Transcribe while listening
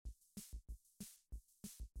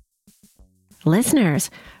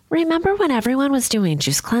Listeners, remember when everyone was doing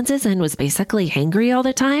juice cleanses and was basically hangry all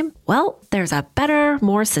the time? Well, there's a better,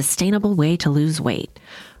 more sustainable way to lose weight.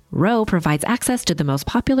 Ro provides access to the most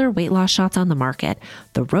popular weight loss shots on the market.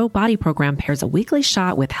 The Ro Body Program pairs a weekly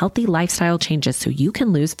shot with healthy lifestyle changes so you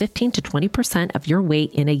can lose 15 to 20% of your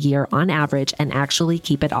weight in a year on average and actually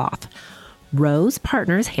keep it off. Ro's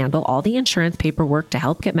partners handle all the insurance paperwork to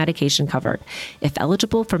help get medication covered. If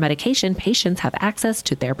eligible for medication, patients have access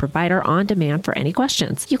to their provider on demand for any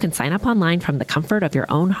questions. You can sign up online from the comfort of your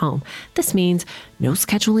own home. This means no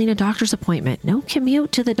scheduling a doctor's appointment, no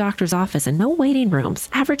commute to the doctor's office, and no waiting rooms.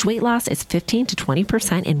 Average weight loss is 15 to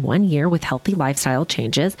 20% in 1 year with healthy lifestyle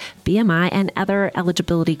changes. BMI and other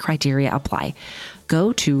eligibility criteria apply.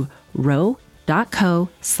 Go to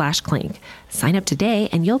ro.co/clink. Sign up today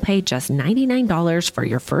and you'll pay just $99 for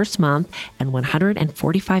your first month and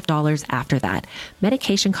 $145 after that.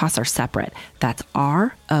 Medication costs are separate. That's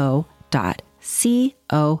ro.co/clink.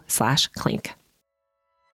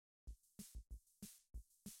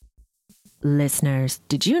 Listeners,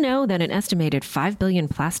 did you know that an estimated 5 billion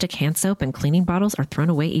plastic hand soap and cleaning bottles are thrown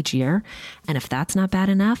away each year? And if that's not bad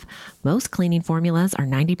enough, most cleaning formulas are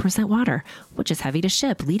 90% water, which is heavy to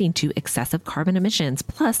ship, leading to excessive carbon emissions.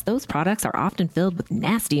 Plus, those products are often filled with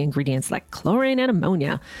nasty ingredients like chlorine and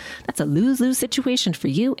ammonia. That's a lose-lose situation for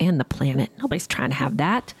you and the planet. Nobody's trying to have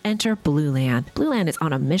that. Enter Blueland. Blueland is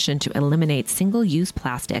on a mission to eliminate single-use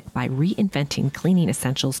plastic by reinventing cleaning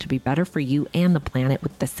essentials to be better for you and the planet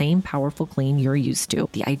with the same powerful clean you're used to.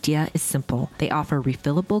 The idea is simple. They offer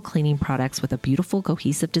refillable cleaning products with a beautiful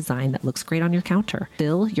cohesive design that looks great on your counter.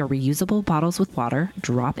 Fill your reusable bottles with water,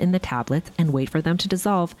 drop in the tablets, and wait for them to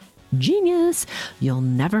dissolve. Genius! You'll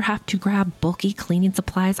never have to grab bulky cleaning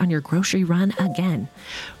supplies on your grocery run again.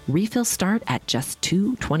 Refills start at just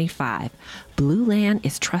 $2.25. Blueland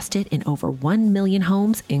is trusted in over 1 million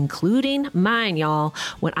homes, including mine, y'all.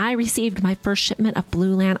 When I received my first shipment of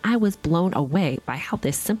Blueland, I was blown away by how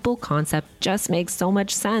this simple concept just makes so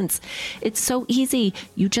much sense. It's so easy.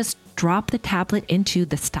 You just drop the tablet into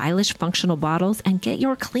the stylish functional bottles and get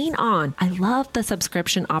your clean on. I love the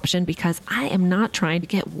subscription option because I am not trying to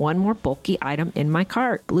get one more bulky item in my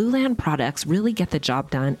cart. Blueland products really get the job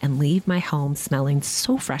done and leave my home smelling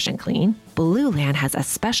so fresh and clean. Blueland has a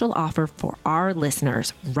special offer for our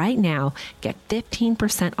listeners. Right now, get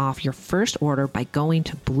 15% off your first order by going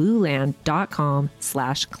to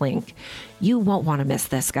blueland.com/clink. You won't want to miss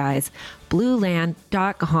this, guys.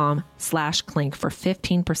 blueland.com/clink for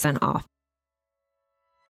 15% off.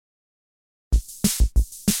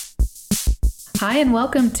 Hi, and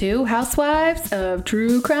welcome to Housewives of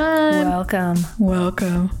True Crime.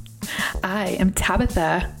 Welcome. I am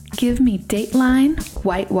Tabitha. Give me Dateline,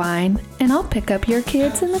 white wine, and I'll pick up your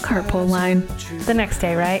kids in the carpool line. The next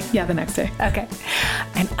day, right? Yeah, the next day. Okay.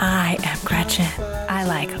 And I am Gretchen. I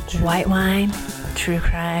like white wine, true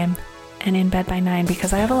crime, and in bed by 9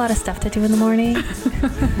 because I have a lot of stuff to do in the morning.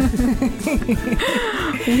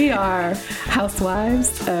 We are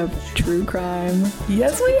Housewives of True Crime.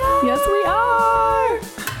 Yes, we are. Yes, we are.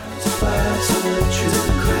 Housewives of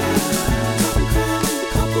True Crime.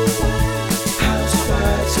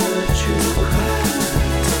 Housewives of True Crime.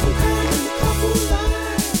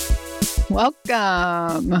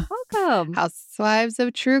 Welcome. Welcome. Housewives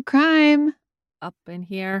of True Crime. Up in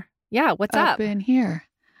here. Yeah, what's up? Up in here.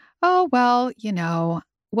 Oh, well,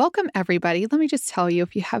 welcome everybody. Let me just tell you,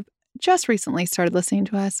 if you have just recently started listening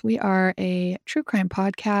to us, we are a true crime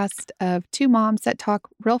podcast of two moms that talk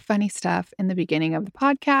real funny stuff in the beginning of the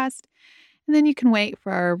podcast. And then you can wait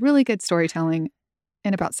for our really good storytelling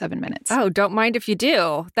in about 7 minutes. Oh, don't mind if you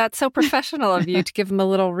do. That's so professional of you to give them a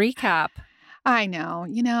little recap. I know.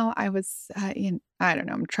 I was, I don't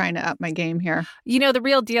know. I'm trying to up my game here. The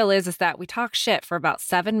real deal is that we talk shit for about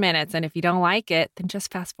 7 minutes. And if you don't like it, then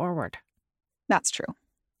just fast forward. That's true.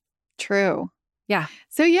 True. Yeah.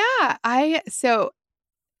 So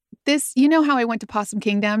this, how I went to Possum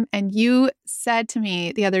Kingdom, and you said to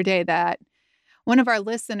me the other day that one of our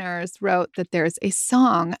listeners wrote that there's a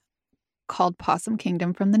song called Possum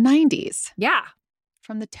Kingdom from the 90s. Yeah.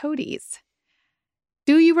 From the Toadies.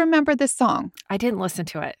 Do you remember this song? I didn't listen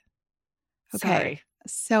to it. Okay. Sorry.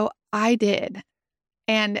 So I did.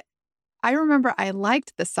 And I remember I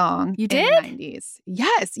liked the song. You did? In the 90s.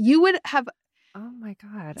 Yes. You would have. Oh my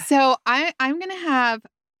God. So I'm going to have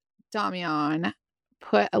Damian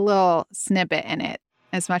put a little snippet in it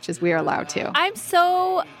as much as we are allowed to. I'm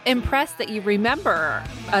so impressed that you remember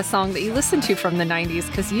a song that you listened to from the 90s,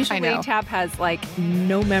 because usually Tab has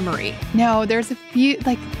no memory. No, there's a few,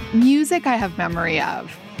 music I have memory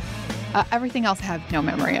of. Everything else I have no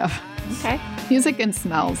memory of. Okay. Music and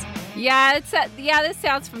smells. Yeah, this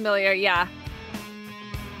sounds familiar. Yeah.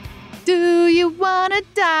 Do you wanna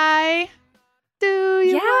die? Do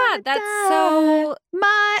you wanna that's die? so.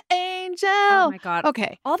 My angel. Oh my God.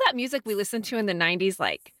 Okay. All that music we listened to in the 90s,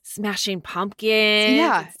 like Smashing Pumpkins.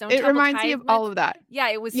 Yeah. and Stone It Temple reminds me of Pilots. all of that. Yeah,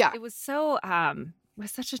 it was. Yeah. It was so. It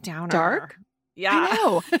was such a downer. Dark? Yeah, I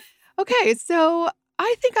know. Okay, so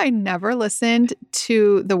I think I never listened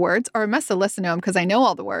to the words, or I must have listened to them because I know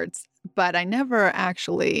all the words, but I never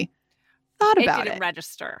actually thought It about didn't it.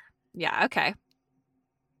 register. Yeah. Okay.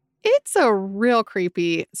 It's a real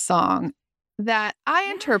creepy song that I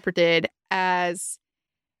Yeah. interpreted as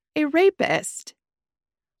a rapist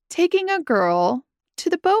taking a girl to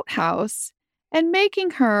the boathouse and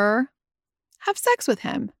making her have sex with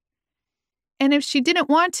him. And if she didn't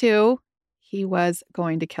want to, he was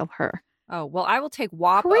going to kill her. Oh well, I will take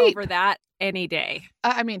WAP Creep. over that any day.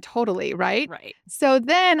 I mean, totally, right? Right. So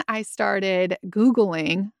then I started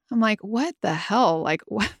Googling. I'm like, what the hell? Like,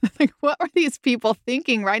 what are these people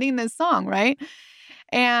thinking writing this song, right?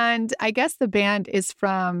 And I guess the band is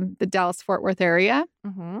from the Dallas-Fort Worth area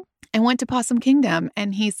Mm-hmm. and went to Possum Kingdom.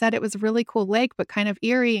 And he said it was a really cool lake, but kind of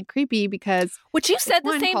eerie and creepy because Which you said the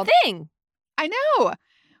one same called- thing. I know,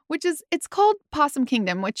 it's called Possum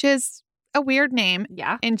Kingdom, which is a weird name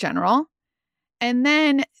Yeah. in general. And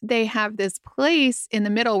then they have this place in the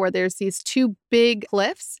middle where there's these two big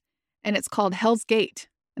cliffs and it's called Hell's Gate.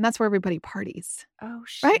 And that's where everybody parties, Oh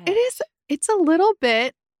shit. right? It's a little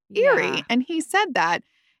bit eerie. Yeah. And he said that.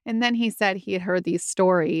 And then he said he had heard these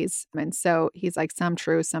stories. And so he's like, some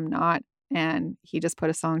true, some not. And he just put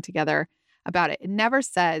a song together about it. It never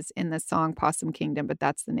says in the song Possum Kingdom, but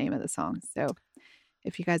that's the name of the song. So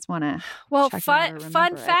if you guys want to, Well, check it out fun or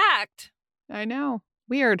fun remember it. fact. I know.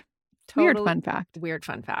 Weird Totally fun fact. Weird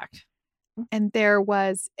fun fact. And there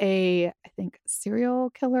was I think, serial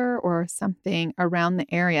killer or something around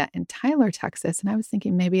the area in Tyler, Texas. And I was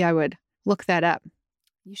thinking maybe I would look that up,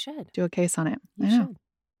 You should. do a case on it. You I know, should.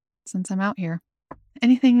 since I'm out here.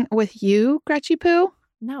 Anything with you, Gretchy Poo?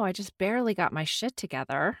 No, I just barely got my shit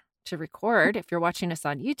together to record. If you're watching us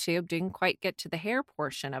on YouTube, didn't quite get to the hair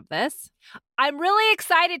portion of this. I'm really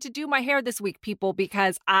excited to do my hair this week, people,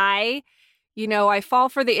 because I fall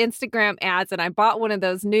for the Instagram ads and I bought one of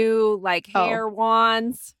those new hair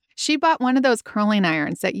wands. She bought one of those curling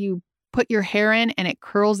irons that you put your hair in and it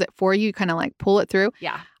curls it for you. You kind of like pull it through.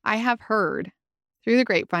 Yeah. I have heard through the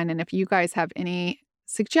grapevine, and if you guys have any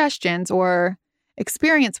suggestions or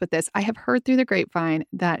experience with this, I have heard through the grapevine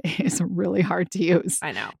that it is really hard to use.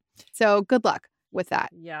 I know. So good luck with that.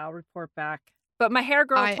 Yeah, I'll report back. But my hair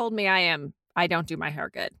girl told me I don't do my hair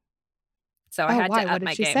good. So I had why? to up What did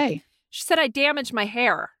my she game. say? She said I damaged my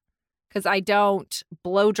hair because I don't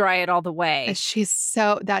blow dry it all the way.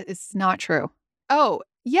 That is not true. Oh,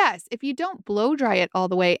 yes. If you don't blow dry it all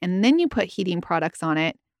the way and then you put heating products on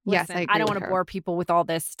it. Yes, Listen, I agree. don't with want to her. bore people with all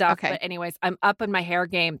this stuff. Okay. But anyways, I'm up in my hair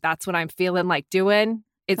game. That's what I'm feeling like doing.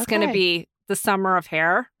 It's going to Okay. be the summer of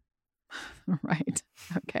hair. Right.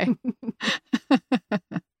 Okay.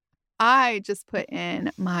 I just put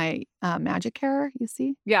in my magic hair. You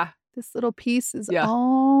see, Yeah. this little piece is Yeah.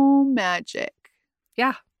 all magic.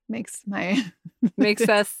 Yeah. Makes my Makes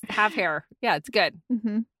us have hair. Yeah, it's good.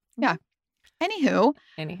 Mhm. Yeah. Anywho,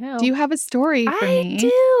 Anyhow. do you have a story for I me?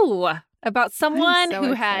 do. About someone so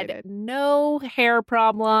who had excited. no hair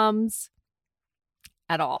problems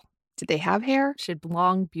at all. Did they have hair? She had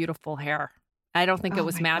long, beautiful hair. I don't think it Oh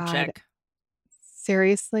was my God. magic.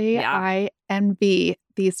 Seriously, Yeah. I envy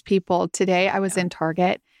these people. Today I was Yeah. in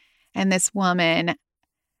Target and this woman,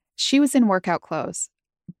 she was in workout clothes,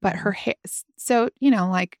 but her hair, so,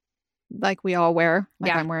 like we all wear, like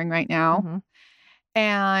Yeah. I'm wearing right now. Mhm.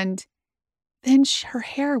 And then her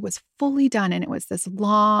hair was fully done and it was this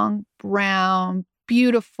long, brown,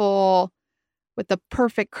 beautiful, with the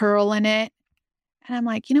perfect curl in it. And I'm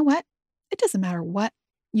like, you know what? It doesn't matter what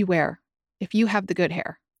you wear if you have the good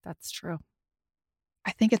hair. That's true.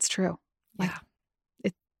 I think it's true. Like, Yeah.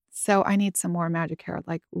 So I need some more magic hair,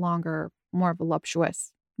 like longer, more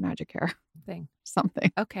voluptuous magic hair, Thing.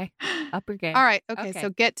 something. Okay. Up your game. All right. Okay. Okay. So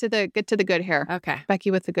get to the good hair. Okay.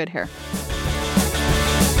 Becky with the good hair.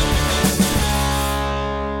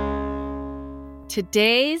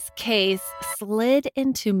 Today's case slid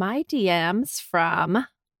into my DMs from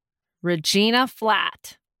Regina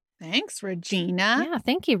Flat. Thanks, Regina. Yeah,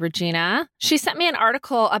 thank you, Regina. She sent me an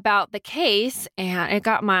article about the case and it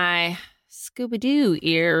got my Scooby-Doo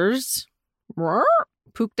ears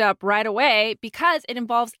pooked up right away because it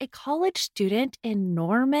involves a college student in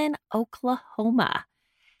Norman, Oklahoma.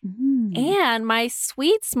 Mm. And my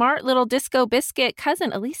sweet, smart little disco biscuit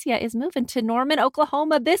cousin, Alicia, is moving to Norman,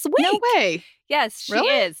 Oklahoma this week. No way. Yes, she Really?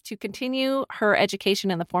 is, to continue her education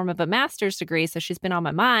in the form of a master's degree. So she's been on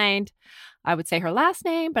my mind. I would say her last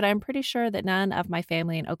name, but I'm pretty sure that none of my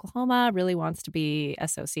family in Oklahoma really wants to be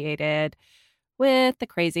associated with the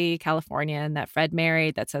crazy Californian that Fred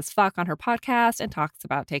married that says fuck on her podcast and talks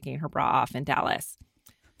about taking her bra off in Dallas.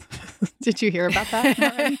 Did you hear about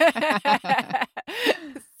that?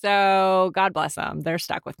 So God bless them. They're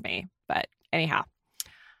stuck with me. But anyhow,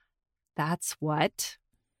 that's what,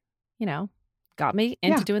 got me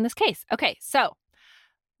into doing this case. Okay, so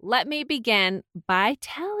let me begin by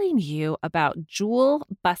telling you about Jewel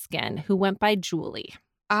Buskin, who went by Julie.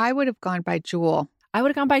 I would have gone by Jewel. I would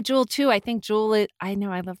have gone by Jewel too. I think Jewel, I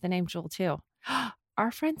know, I love the name Jewel too. Our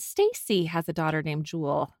friend Stacy has a daughter named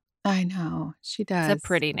Jewel. I know. She does. It's a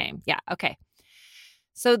pretty name. Yeah. Okay.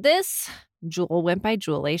 So this Jewel went by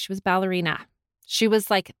Julie. She was a ballerina. She was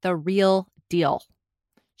like the real deal.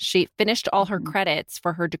 She finished all her credits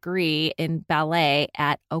for her degree in ballet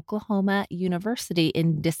at Oklahoma University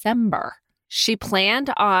in December. She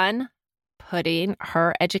planned on putting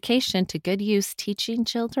her education to good use teaching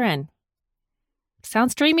children.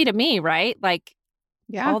 Sounds dreamy to me, right? Like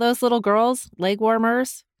all those little girls, leg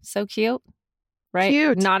warmers, so cute. Right?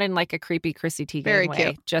 Cute. Not in like a creepy Chrissy Teigen Very way.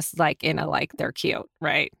 cute. Just like in a like they're cute.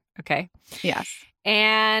 Right? Okay. Yes.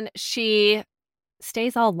 And she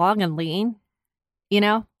stays all long and lean,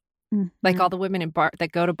 like all the women in bar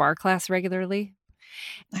that go to bar class regularly.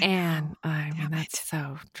 And I mean, that's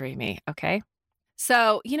so dreamy. Okay.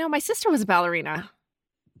 So, my sister was a ballerina.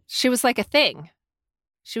 She was like a thing.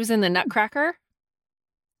 She was in the Nutcracker.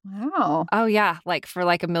 Wow. Oh, yeah. Like for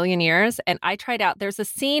like a million years. And I tried out. There's a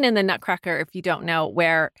scene in the Nutcracker, if you don't know,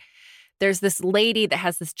 where there's this lady that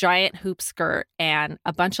has this giant hoop skirt and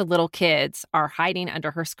a bunch of little kids are hiding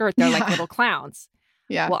under her skirt. They're like little clowns.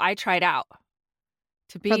 Yeah. Well, I tried out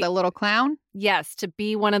to be For the little clown? Yes, to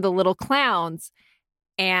be one of the little clowns.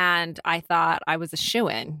 And I thought I was a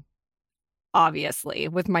shoo-in, obviously,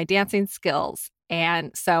 with my dancing skills.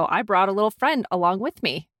 And so I brought a little friend along with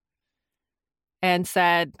me and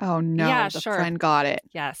said, Oh, no. Yeah, the sure. friend got it.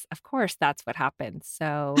 yes, of course, that's what happened.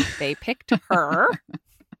 So they picked her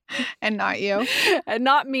And not you. and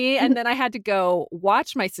not me. And then I had to go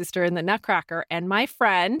watch my sister in the Nutcracker and my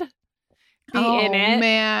friend be in it. Oh,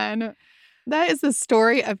 man. That is the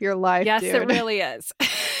story of your life, Yes, dude. it really is.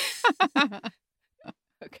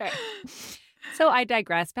 Okay. So I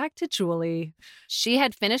digress. Back to Julie. She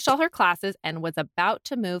had finished all her classes and was about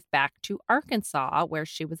to move back to Arkansas, where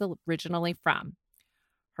she was originally from.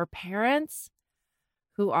 Her parents,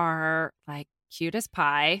 who are like cute as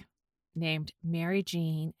pie, named Mary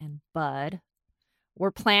Jean and Bud,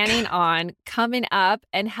 were planning on coming up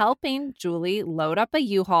and helping Julie load up a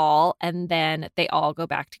U-Haul, and then they all go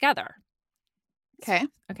back together. Okay.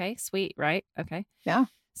 Okay, sweet, right? Okay. Yeah.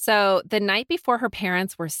 So the night before her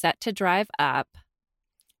parents were set to drive up,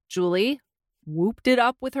 Julie whooped it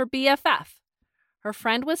up with her BFF. Her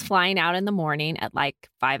friend was flying out in the morning at like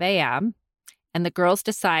 5 a.m., and the girls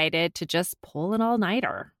decided to just pull an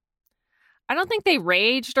all-nighter. I don't think they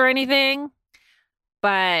raged or anything,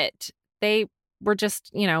 but they were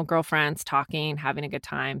just, girlfriends talking, having a good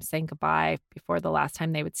time, saying goodbye before the last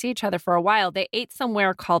time they would see each other for a while. They ate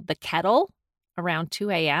somewhere called The Kettle around 2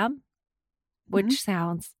 a.m., which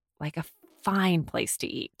sounds like a fine place to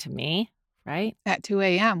eat to me, right? At 2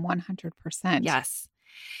 a.m., 100%. Yes.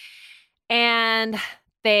 And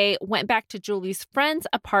they went back to Julie's friend's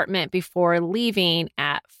apartment before leaving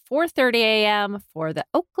at 4:30 a.m. for the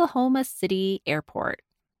Oklahoma City airport,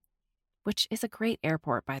 which is a great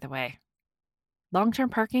airport, by the way. Long-term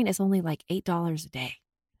parking is only like $8 a day.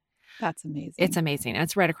 That's amazing. It's amazing. And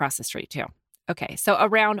it's right across the street, too. Okay. So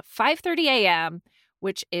around 5:30 a.m.,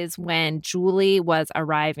 which is when Julie was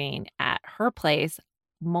arriving at her place,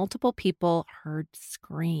 multiple people heard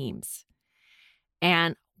screams.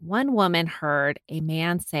 And one woman heard a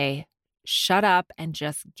man say, "Shut up and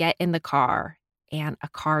just get in the car," and a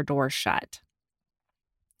car door shut.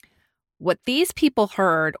 What these people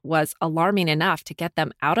heard was alarming enough to get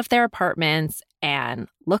them out of their apartments and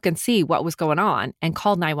look and see what was going on and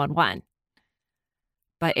call 911.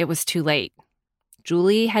 But it was too late.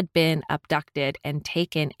 Julie had been abducted and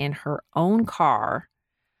taken in her own car,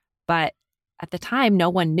 but at the time, no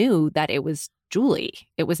one knew that it was Julie.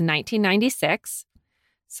 It was 1996,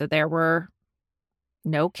 so there were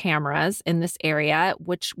no cameras in this area,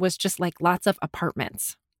 which was just like lots of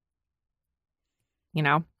apartments,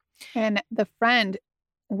 And the friend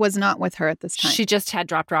was not with her at this time. She just had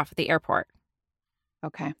dropped her off at the airport.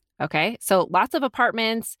 Okay. Okay, so lots of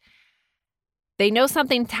apartments. They know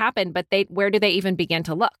something's happened, but where do they even begin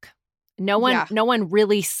to look? No one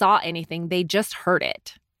really saw anything. They just heard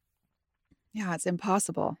it. Yeah, it's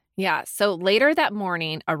impossible. Yeah. So later that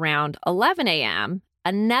morning, around 11 a.m.,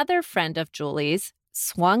 another friend of Julie's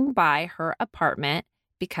swung by her apartment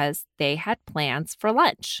because they had plans for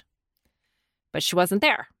lunch. But she wasn't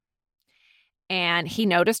there. And he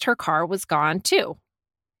noticed her car was gone too.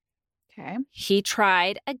 Okay. He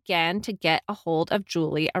tried again to get a hold of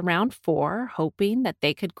Julie around 4, hoping that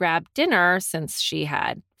they could grab dinner since she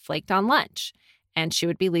had flaked on lunch and she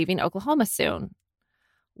would be leaving Oklahoma soon.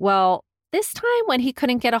 Well, this time when he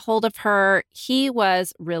couldn't get a hold of her, he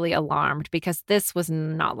was really alarmed because this was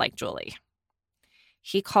not like Julie.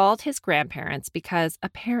 He called his grandparents because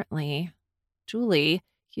apparently Julie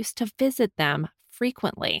used to visit them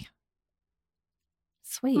frequently.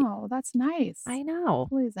 Sweet. Oh, that's nice. I know.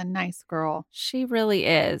 Julie's a nice girl. She really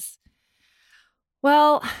is.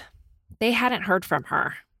 Well, they hadn't heard from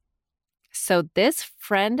her. So this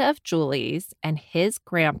friend of Julie's and his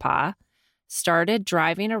grandpa started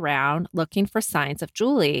driving around looking for signs of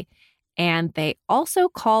Julie. And they also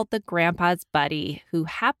called the grandpa's buddy, who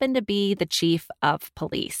happened to be the chief of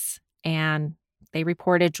police. And they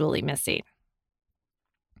reported Julie missing.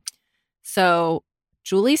 So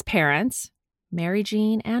Julie's parents, Mary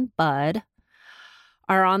Jean and Bud,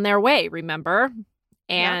 are on their way, remember?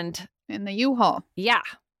 And in the U-Haul. Yeah.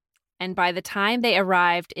 And by the time they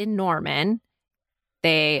arrived in Norman,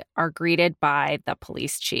 they are greeted by the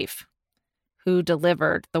police chief, who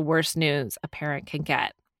delivered the worst news a parent can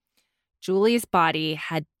get. Julie's body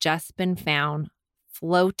had just been found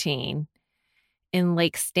floating in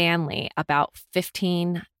Lake Stanley, about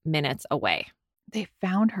 15 minutes away. They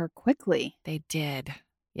found her quickly. They did.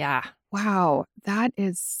 Yeah. Wow. That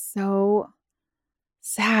is so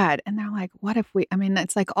sad. And they're like, what if we, I mean,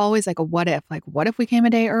 it's like always like a what if, like, what if we came a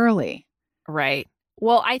day early? Right.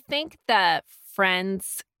 Well, I think the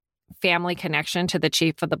friend's family connection to the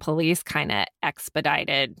chief of the police kind of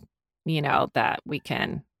expedited, that we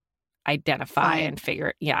can identify and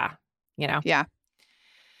figure. Yeah. Yeah.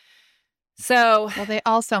 So. Well, they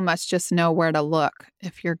also must just know where to look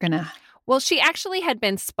if you're going to. Well, she actually had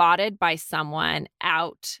been spotted by someone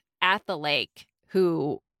out at the lake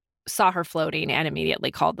who saw her floating and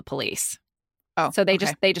immediately called the police. Oh, so they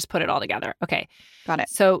just put it all together. Okay. Got it.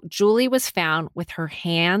 So Julie was found with her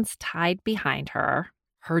hands tied behind her,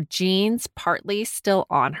 her jeans partly still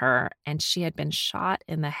on her, and she had been shot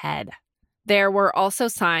in the head. There were also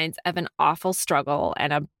signs of an awful struggle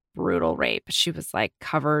and a brutal rape. She was like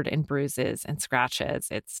covered in bruises and scratches.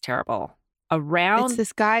 It's terrible. It's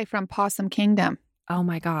this guy from Possum Kingdom. Oh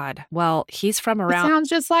my God. Well, he's from around. It sounds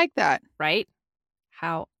just like that. Right?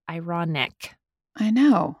 How ironic. I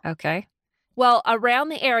know. Okay. Well, around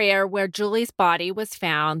the area where Julie's body was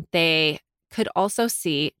found, they could also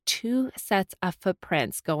see 2 sets of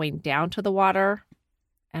footprints going down to the water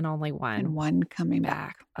and only one. And one coming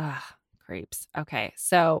back. Ugh, creeps. Okay.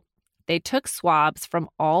 So they took swabs from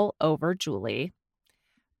all over Julie,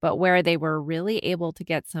 but where they were really able to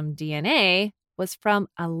get some DNA was from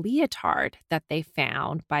a leotard that they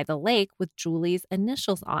found by the lake with Julie's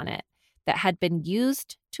initials on it that had been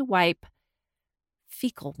used to wipe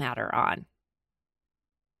fecal matter on.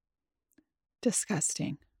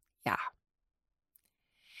 Disgusting. Yeah.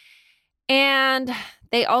 And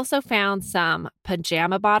they also found some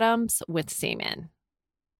pajama bottoms with semen.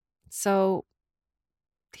 So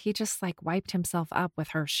he just like wiped himself up with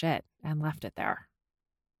her shit and left it there.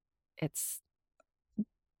 It's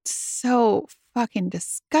so fucking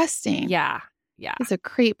disgusting. Yeah. Yeah. He's a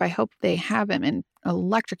creep. I hope they have him and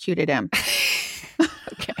electrocuted him.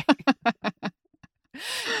 Okay.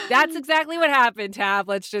 That's exactly what happened, Tab.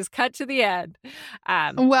 Let's just cut to the end.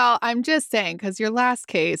 Well, I'm just saying, because your last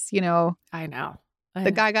case, I know.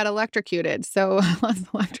 The guy got electrocuted. So let's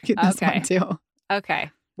electrocute this one too. Okay.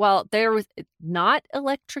 Well, there was not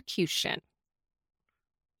electrocution.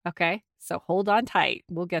 Okay. So hold on tight.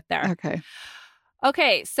 We'll get there. Okay.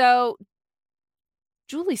 Okay. So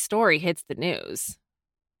Julie's story hits the news,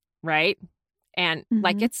 right? And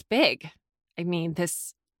like it's big. I mean,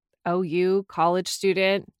 this OU college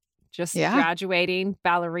student just graduating,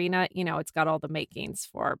 ballerina, it's got all the makings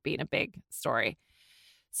for being a big story.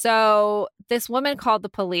 So this woman called the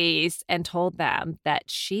police and told them that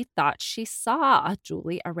she thought she saw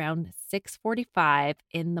Julie around 6:45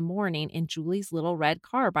 in the morning in Julie's little red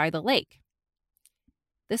car by the lake.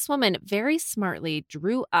 This woman very smartly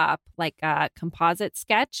drew up like a composite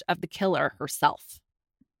sketch of the killer herself.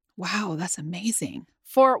 Wow, that's amazing.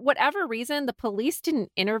 For whatever reason, the police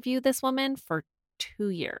didn't interview this woman for 2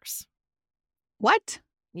 years. What?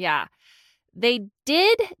 Yeah. They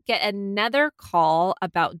did get another call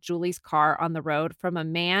about Julie's car on the road from a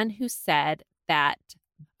man who said that,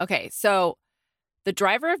 okay, so the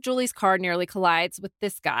driver of Julie's car nearly collides with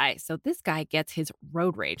this guy. So this guy gets his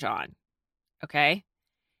road rage on, okay,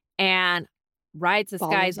 and rides this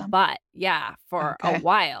Follows guy's him. butt, yeah, for a Okay.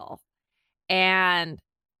 while. And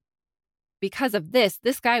because of this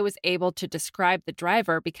guy was able to describe the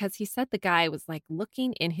driver because he said the guy was like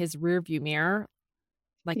looking in his rearview mirror,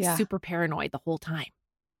 like Yeah. super paranoid the whole time.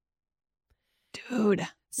 Dude,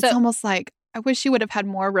 So, it's almost like I wish you would have had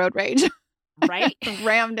more road rage. right?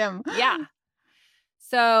 Rammed him. Yeah.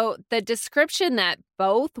 So the description that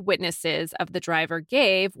both witnesses of the driver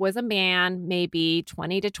gave was a man, maybe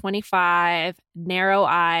 20 to 25, narrow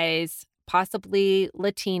eyes, possibly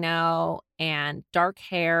Latino, and dark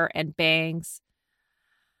hair and bangs.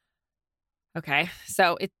 Okay,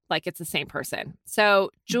 so it's the same person. So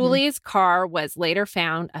Julie's car was later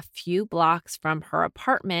found a few blocks from her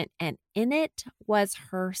apartment, and in it was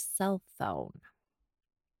her cell phone.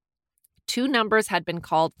 2 numbers had been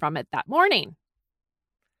called from it that morning.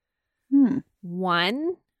 Hmm.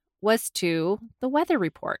 One was to the weather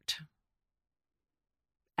report,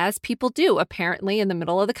 as people do, apparently, in the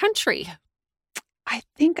middle of the country. I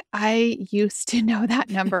think I used to know that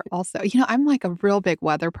number also. I'm like a real big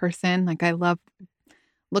weather person. Like I love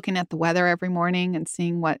looking at the weather every morning and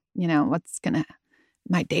seeing what,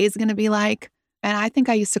 my day's going to be like. And I think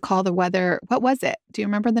I used to call the weather. What was it? Do you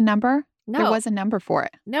remember the number? There No, was a number for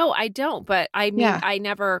it. no, I don't. But I mean,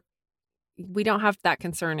 Yeah. we don't have that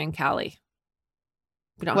concern in Cali.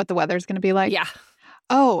 We don't. What the weather's going to be like? Yeah.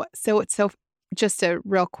 Oh, so just a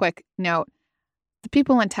real quick note. The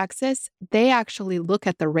people in Texas, they actually look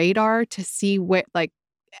at the radar to see what the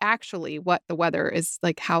weather is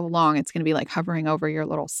like, how long it's going to be like hovering over your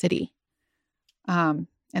little city. And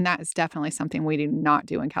that is definitely something we do not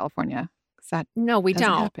do in California. No, we Doesn't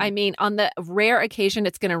don't. happen. I mean, on the rare occasion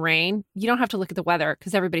it's going to rain, you don't have to look at the weather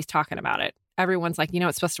because everybody's talking about it. Everyone's like,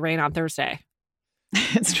 it's supposed to rain on Thursday.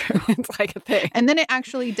 It's true. It's like a thing. And then it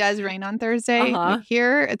actually does rain on Thursday. Uh-huh. Like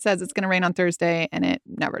here, it says it's going to rain on Thursday, and it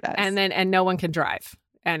never does. And no one can drive.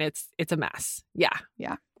 And it's a mess. Yeah.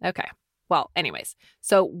 Yeah. Okay. Well, anyways,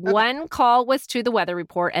 so one call was to the weather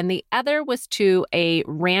report and the other was to a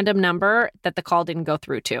random number that the call didn't go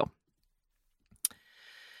through to.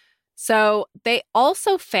 So they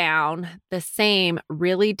also found the same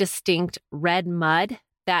really distinct red mud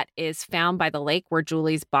that is found by the lake where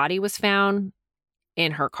Julie's body was found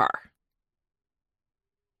in her car.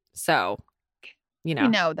 So, you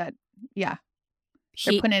know that, yeah,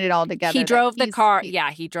 they're he putting it all together. he that drove the he's- car. he-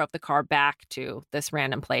 Yeah, he drove the car back to this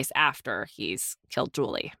random place after he's killed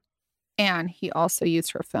Julie. And he also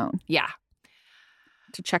used her phone Yeah.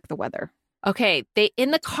 to check the weather. Okay, in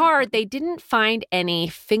the car, they didn't find any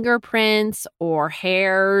fingerprints or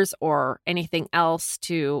hairs or anything else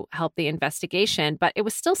to help the investigation, but it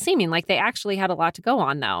was still seeming like they actually had a lot to go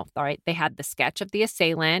on, though. All right, they had the sketch of the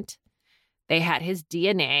assailant, they had his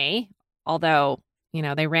DNA, although,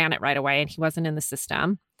 they ran it right away and he wasn't in the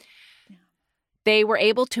system. Yeah. They were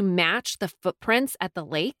able to match the footprints at the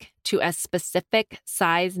lake to a specific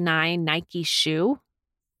size 9 Nike shoe.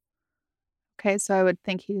 Okay, so I would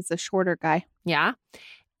think he's a shorter guy. Yeah.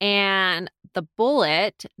 And the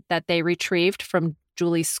bullet that they retrieved from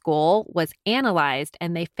Julie's skull was analyzed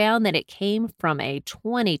and they found that it came from a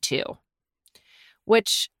 .22,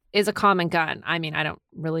 which is a common gun. I mean, I don't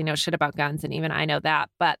really know shit about guns and even I know that.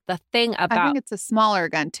 But the thing I about, think it's a smaller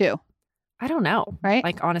gun too, I don't know. right?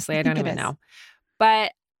 Like, honestly, I I don't think it even is. know.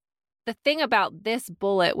 But the thing about this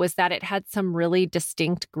bullet was that it had some really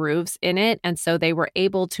distinct grooves in it. And so they were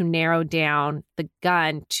able to narrow down the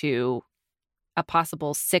gun to a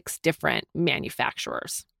possible 6 different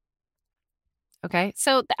manufacturers. Okay.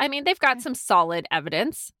 So, they've got some solid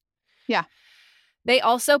evidence. Yeah. They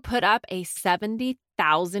also put up a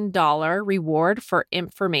 $70,000 reward for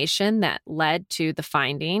information that led to the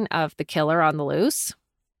finding of the killer on the loose.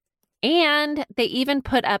 And they even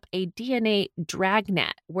put up a DNA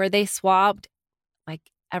dragnet where they swabbed like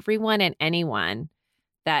everyone and anyone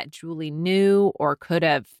that Julie knew or could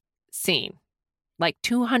have seen. Like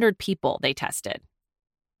 200 people they tested.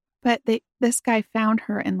 But this guy found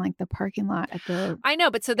her in like the parking lot at the I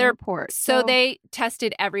know, but so airport. they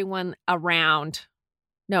tested everyone around.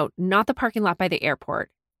 No, not the parking lot by the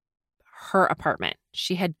airport. Her apartment.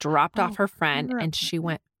 She had dropped off her friend her and she apartment.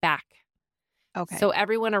 went back. Okay. So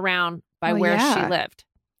everyone around by Well, where she yeah. lived.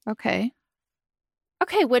 Okay.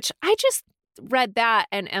 Okay, which I just read that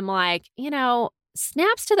and am like,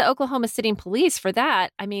 snaps to the Oklahoma City Police for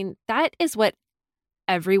that. I mean, that is what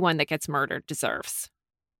everyone that gets murdered deserves.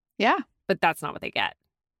 Yeah. But that's not what they get,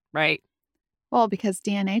 right? Well, because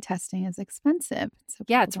DNA testing is expensive. So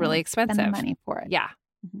Yeah, people it's don't really wanna spend the expensive. money for it. Yeah.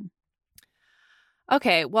 Mhm.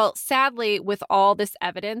 Okay. Well, sadly, with all this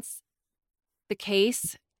evidence, the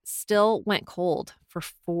case still went cold for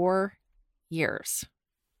 4 years.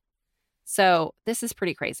 So this is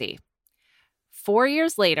pretty crazy. 4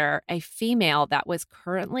 years later, a female that was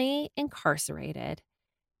currently incarcerated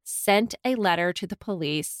sent a letter to the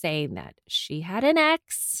police saying that she had an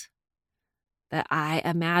ex that I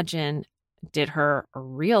imagine did her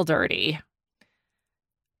real dirty,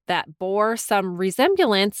 that bore some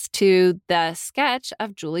resemblance to the sketch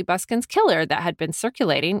of Julie Buskin's killer that had been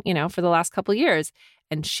circulating, for the last couple of years.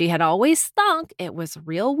 And she had always thunk it was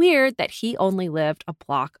real weird that he only lived a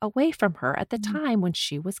block away from her at the time when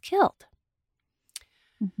she was killed.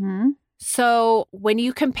 Mhm. So when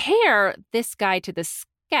you compare this guy to the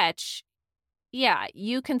sketch, yeah,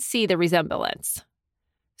 you can see the resemblance.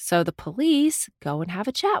 So the police go and have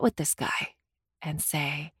a chat with this guy and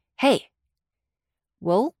say, hey,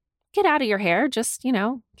 we'll get out of your hair. Just,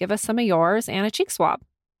 give us some of yours and a cheek swab.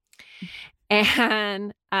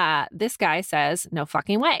 And this guy says, no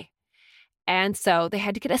fucking way. And so they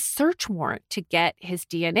had to get a search warrant to get his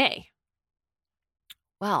DNA.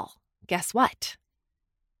 Well, guess what?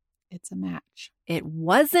 It's a match. It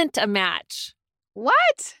wasn't a match.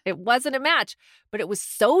 What? It wasn't a match, but it was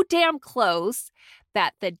so damn close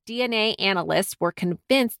that the DNA analysts were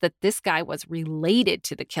convinced that this guy was related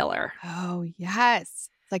to the killer. Oh, yes.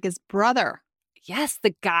 It's like his brother. Yes,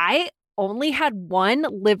 the guy only had one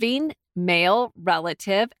living male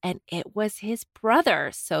relative, and it was his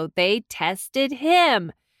brother. So they tested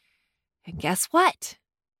him. And guess what?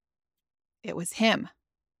 It was him.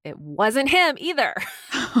 It wasn't him either.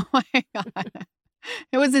 Oh, my God.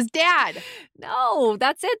 It was his dad. No,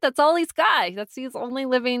 that's it. That's all he's got. That's his only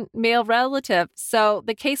living male relative. So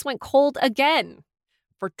the case went cold again.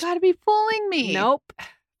 Gotta be fooling me. Nope.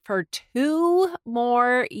 For 2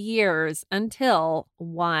 more years until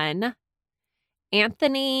one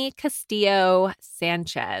Anthony Castillo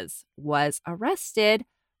Sanchez was arrested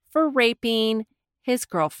for raping his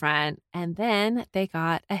girlfriend, and then they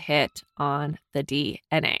got a hit on the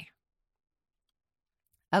DNA.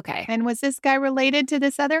 Okay. And was this guy related to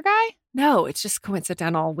this other guy? No, it's just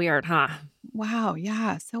coincidental. Weird, huh? Wow.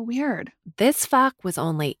 Yeah. So weird. This fuck was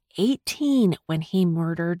only 18 when he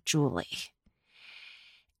murdered Julie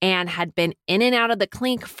and had been in and out of the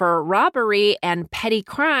clink for robbery and petty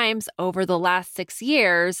crimes over the last 6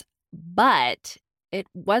 years. But it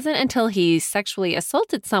wasn't until he sexually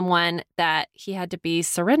assaulted someone that he had to be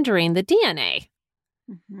surrendering the DNA.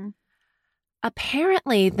 Mm-hmm.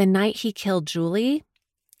 Apparently, the night he killed Julie,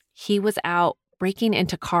 he was out breaking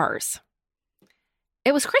into cars.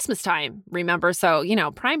 It was Christmas time, remember? So,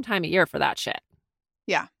 prime time of year for that shit.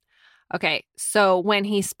 Yeah. Okay. So when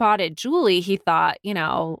he spotted Julie, he thought,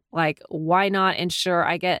 why not ensure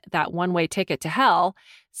I get that one-way ticket to hell?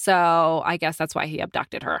 So I guess that's why he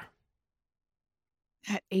abducted her.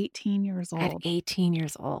 At 18 years old. At 18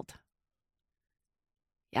 years old.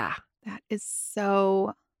 Yeah. That is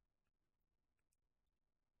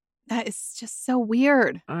just so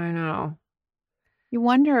weird. I know. You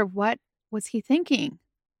wonder what was he thinking?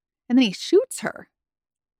 And then he shoots her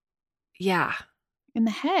Yeah. in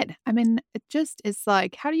the head. I mean, it just is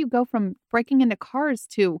like, how do you go from breaking into cars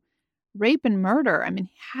to rape and murder? I mean,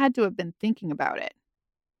 he had to have been thinking about it.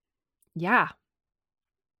 Yeah.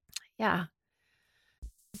 Yeah.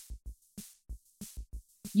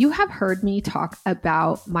 You have heard me talk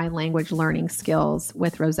about my language learning skills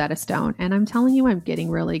with Rosetta Stone, and I'm telling you, I'm getting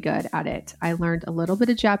really good at it. I learned a little bit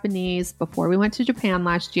of Japanese before we went to Japan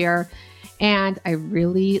last year, and I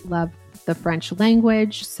really love the French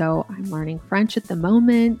language, so I'm learning French at the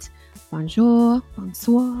moment. Bonjour,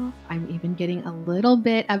 bonsoir. I'm even getting a little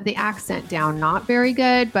bit of the accent down. Not very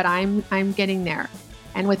good, but I'm getting there.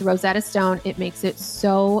 And with Rosetta Stone, it makes it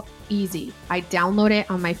so easy. I download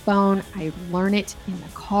it on my phone. I learn it in the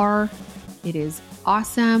car. It is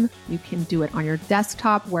awesome. You can do it on your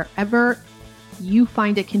desktop, wherever you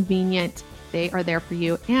find it convenient. They are there for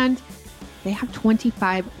you. And they have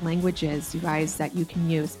 25 languages, you guys, that you can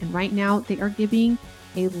use. And right now they are giving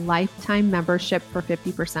a lifetime membership for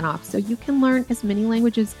 50% off. So you can learn as many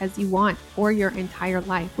languages as you want for your entire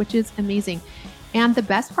life, which is amazing. And the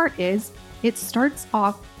best part is, it starts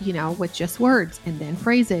off, with just words and then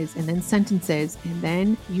phrases and then sentences. And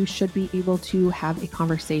then you should be able to have a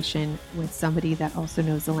conversation with somebody that also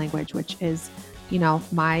knows the language, which is,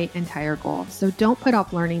 my entire goal. So don't put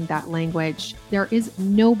off learning that language. There is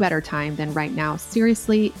no better time than right now.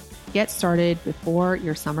 Seriously, Get started before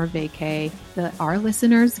your summer vacay. Our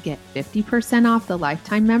listeners get 50% off the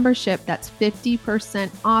lifetime membership. That's 50%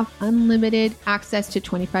 off unlimited access to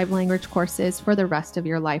 25 language courses for the rest of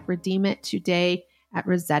your life. Redeem it today at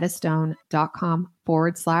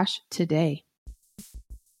rosettastone.com/today.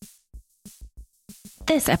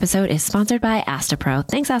 This episode is sponsored by Astapro.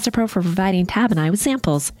 Thanks, Astapro, for providing Tab and I with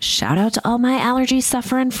samples. Shout out to all my allergy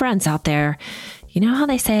suffering friends out there. You know how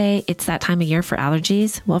they say it's that time of year for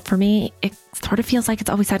allergies? Well, for me, it sort of feels like it's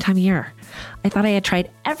always that time of year. I thought I had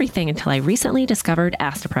tried everything until I recently discovered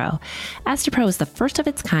Astapro. Astapro is the first of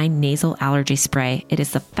its kind nasal allergy spray. It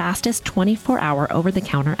is the fastest 24-hour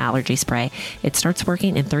over-the-counter allergy spray. It starts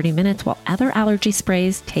working in 30 minutes while other allergy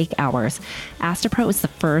sprays take hours. Astapro is the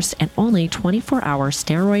first and only 24-hour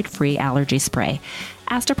steroid-free allergy spray.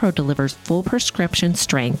 Astapro delivers full prescription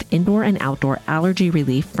strength indoor and outdoor allergy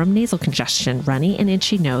relief from nasal congestion, runny and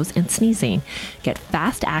itchy nose, and sneezing. Get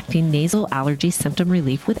fast-acting nasal allergy symptom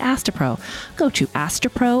relief with Astapro. Go to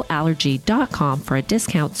astaproallergy.com for a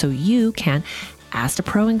discount so you can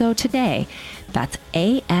Astapro and go today. That's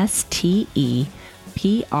ASTEPRO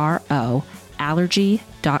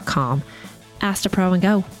allergy.com. Astapro and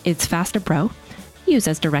go. It's faster, bro. Use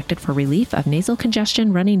as directed for relief of nasal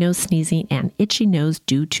congestion, runny nose, sneezing, and itchy nose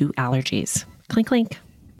due to allergies. Clink, clink.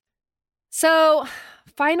 So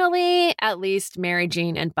finally, at least Mary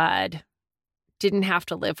Jean and Bud didn't have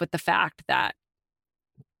to live with the fact that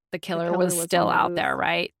the killer was still out there,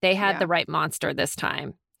 right? They had the right monster this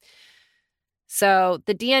time. So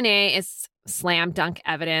the DNA is slam dunk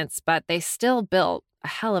evidence, but they still built a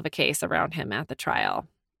hell of a case around him at the trial.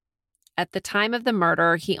 At the time of the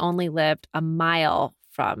murder, he only lived a mile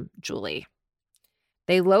from Julie.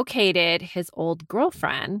 They located his old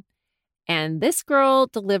girlfriend, and this girl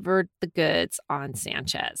delivered the goods on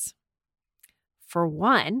Sanchez. For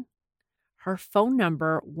one, her phone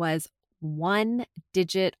number was 1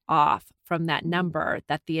 digit off from that number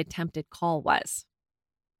that the attempted call was.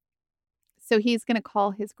 So he's going to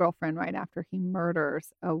call his girlfriend right after he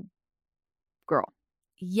murders a girl.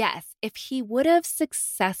 Yes, if he would have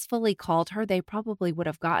successfully called her, they probably would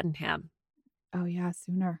have gotten him. Oh, yeah,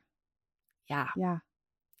 sooner. Yeah. Yeah.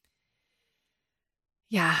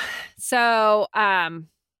 Yeah. So,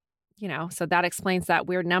 so that explains that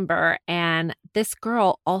weird number. And this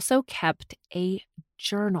girl also kept a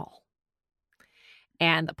journal.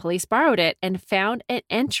 And the police borrowed it and found an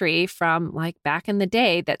entry from back in the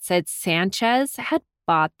day that said Sanchez had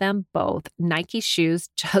bought them both Nike shoes,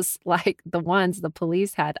 just like the ones the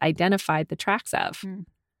police had identified the tracks of.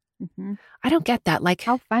 Mm-hmm. I don't get that.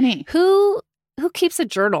 How funny. Who keeps a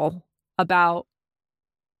journal about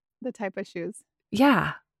the type of shoes?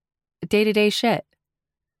 Yeah. Day-to-day shit.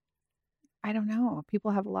 I don't know. People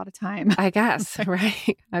have a lot of time. I guess,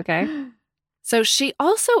 right? Okay. So she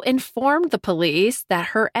also informed the police that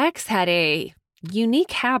her ex had a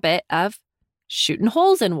unique habit of shooting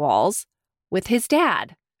holes in walls with his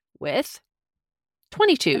dad with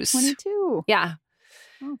 22s. 22. Yeah.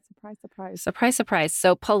 Oh, surprise, surprise. Surprise, surprise.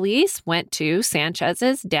 So police went to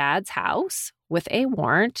Sanchez's dad's house with a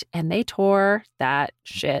warrant and they tore that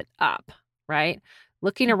shit up, right?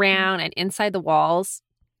 Looking around and inside the walls,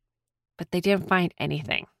 but they didn't find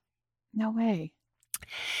anything. No way.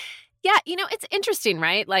 Yeah, it's interesting,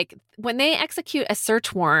 right? When they execute a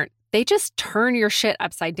search warrant, they just turn your shit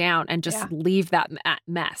upside down and just leave that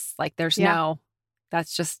mess. There's no,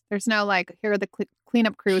 that's just. There's no here are the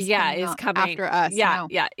cleanup crews. Is coming after us. Yeah,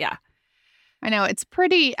 no. yeah. I know. It's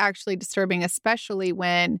pretty actually disturbing, especially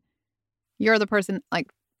when you're the person,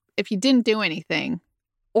 if you didn't do anything.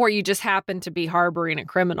 Or you just happen to be harboring a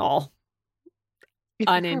criminal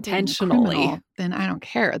unintentionally. Then I don't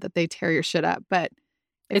care that they tear your shit up. But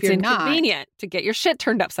it's inconvenient to get your shit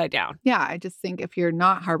turned upside down. Yeah, I just think if you're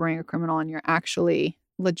not harboring a criminal and you're actually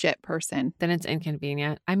legit person, then it's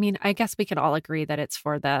inconvenient. I mean, I guess we could all agree that it's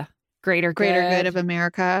for the greater good of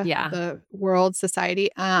America, yeah, the world, society.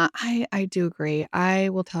 I do agree. I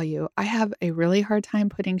will tell you, I have a really hard time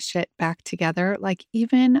putting shit back together.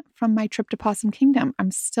 Even from my trip to Possum Kingdom,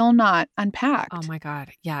 I'm still not unpacked. Oh my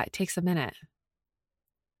God. Yeah, it takes a minute.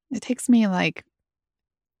 It takes me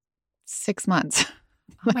 6 months.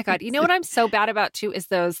 Oh my God. You know what I'm so bad about too is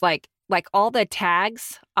those all the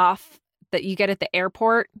tags off that you get at the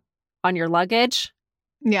airport on your luggage.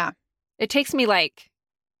 Yeah. It takes me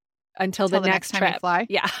until the next time trip. You fly.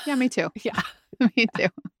 Yeah. Yeah, me too. Yeah. Me too.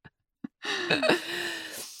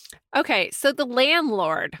 Okay. So the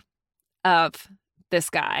landlord of this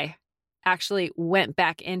guy actually went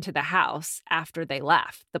back into the house after they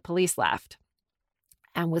left. The police left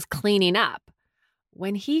and was cleaning up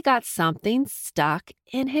when he got something stuck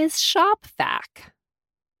in his shop vac.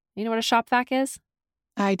 You know what a shop vac is?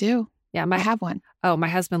 I do. Yeah, I have one. my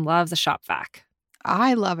husband loves a shop vac.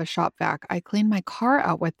 I love a shop vac. I clean my car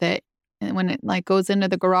out with it. And when it like goes into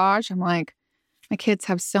the garage, I'm like, my kids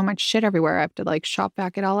have so much shit everywhere. I have to like shop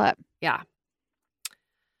vac it all up. Yeah.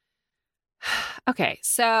 Okay,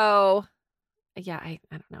 so yeah, I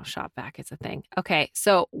don't know. Shop vac is a thing. Okay,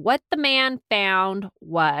 so what the man found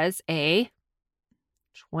was a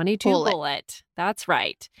 22 bullet. That's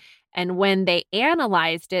right. And when they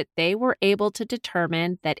analyzed it, they were able to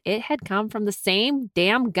determine that it had come from the same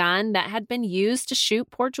damn gun that had been used to shoot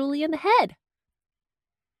poor Julie in the head.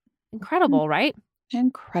 Incredible, right?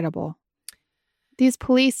 Incredible. These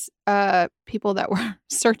police people that were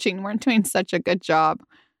searching weren't doing such a good job.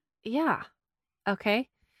 Yeah. Okay.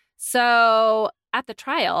 So at the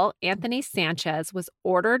trial, Anthony Sanchez was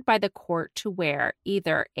ordered by the court to wear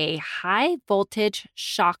either a high voltage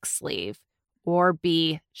shock sleeve or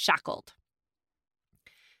be shackled.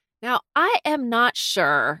 Now, I am not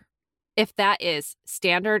sure if that is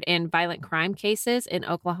standard in violent crime cases in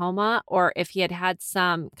Oklahoma or if he had had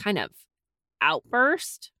some kind of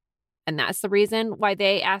outburst. And that's the reason why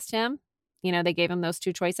they asked him. You know, they gave him those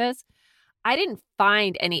two choices. I didn't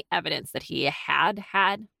find any evidence that he had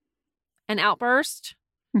an outburst.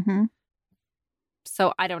 Mm-hmm.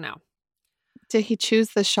 So I don't know. Did he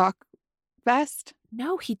choose the shock vest?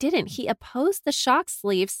 No, he didn't. He opposed the shock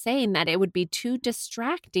sleeve, saying that it would be too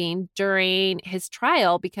distracting during his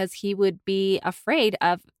trial because he would be afraid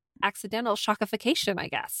of accidental shockification, I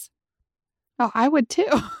guess. Oh, I would too.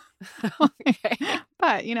 Okay.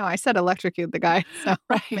 But, you know, I said electrocute the guy. So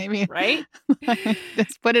maybe. Right?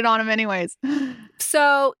 Just put it on him anyways.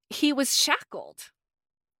 So he was shackled.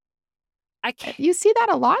 You see that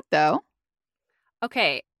a lot, though.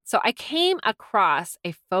 Okay. So I came across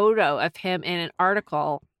a photo of him in an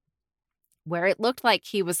article where it looked like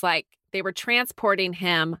he was like, they were transporting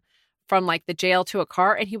him from like the jail to a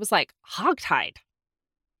car and he was like hogtied.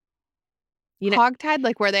 You know, hogtied,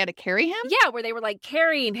 like where they had to carry him? Yeah, where they were like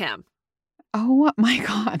carrying him. Oh my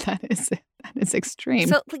God, that is extreme.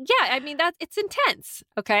 So yeah, I mean it's intense.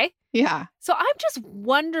 Okay. Yeah. So I'm just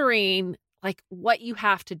wondering like what you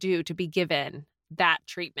have to do to be given that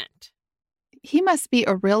treatment. He must be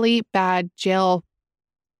a really bad jail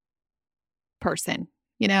person,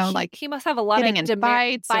 you know, like he must have a lot of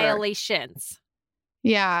fights violations.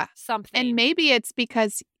 Yeah. Something. And maybe it's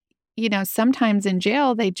because, you know, sometimes in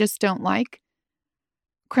jail, they just don't like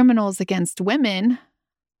criminals against women.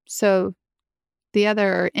 So the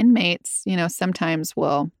other inmates, you know, sometimes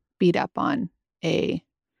will beat up on I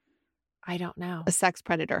don't know. A sex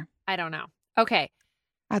predator. I don't know. Okay.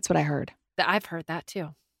 That's what I heard. I've heard that too.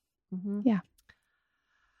 Mm-hmm. Yeah.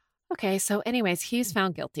 Okay, so anyways, he's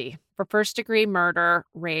found guilty for first-degree murder,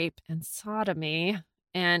 rape, and sodomy,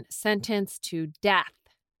 and sentenced to death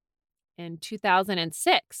in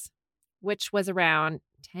 2006, which was around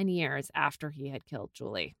 10 years after he had killed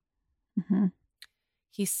Julie. Mm-hmm.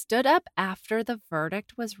 He stood up after the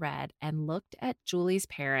verdict was read and looked at Julie's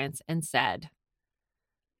parents and said,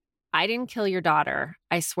 "I didn't kill your daughter.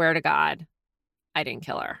 I swear to God, I didn't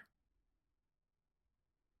kill her."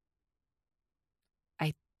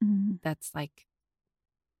 That's like,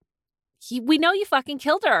 we know you fucking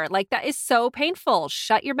killed her. Like, that is so painful.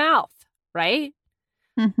 Shut your mouth, right?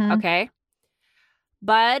 Mm-hmm. Okay.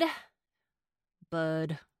 Bud,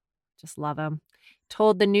 just love him,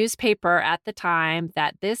 told the newspaper at the time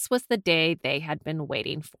that this was the day they had been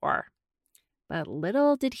waiting for. But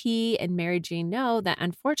little did he and Mary Jean know that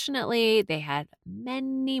unfortunately they had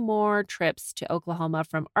many more trips to Oklahoma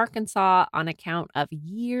from Arkansas on account of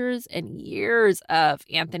years and years of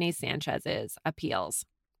Anthony Sanchez's appeals.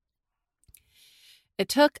 It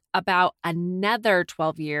took about another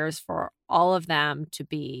 12 years for all of them to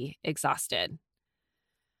be exhausted.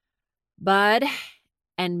 Bud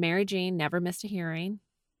and Mary Jean never missed a hearing.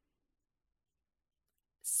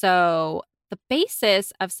 So the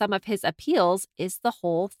basis of some of his appeals is the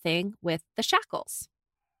whole thing with the shackles.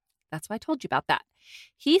 That's why I told you about that.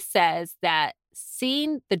 He says that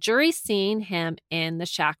the jury seeing him in the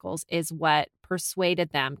shackles is what persuaded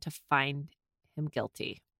them to find him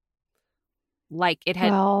guilty. Like it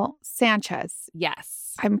had... Well, Sanchez.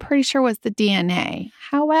 Yes. I'm pretty sure was the DNA.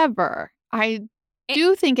 However, I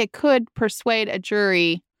do think it could persuade a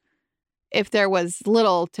jury if there was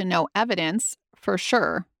little to no evidence, for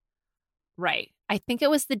sure. Right. I think it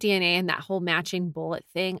was the DNA and that whole matching bullet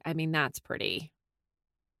thing. I mean, that's pretty,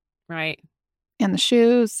 right? And the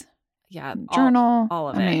shoes. Yeah. Journal. All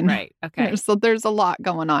of it. Right. Okay. So there's a lot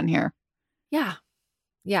going on here. Yeah.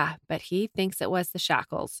 Yeah, but he thinks it was the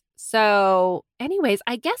shackles. So, anyways,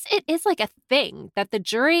 I guess it is like a thing that the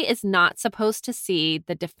jury is not supposed to see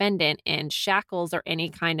the defendant in shackles or any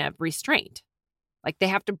kind of restraint. Like they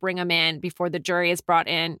have to bring him in before the jury is brought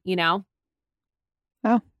in, you know?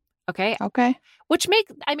 Oh, Okay. okay.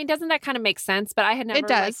 Doesn't that kind of make sense? But I had never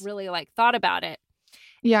does. really thought about it.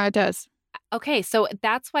 Yeah, it does. Okay, so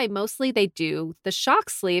that's why mostly they do the shock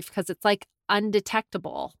sleeve because it's like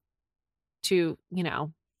undetectable to,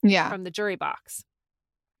 Yeah. from the jury box.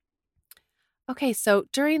 Okay, so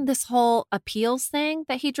during this whole appeals thing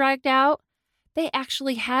that he dragged out, they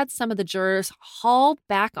actually had some of the jurors hauled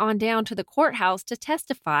back on down to the courthouse to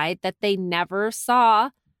testify that they never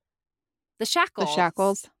saw the shackles. The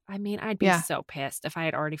shackles. I mean, I'd be so pissed if I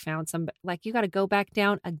had already found some, like, you got to go back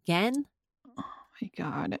down again? Oh my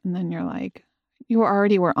God. And then you're like, you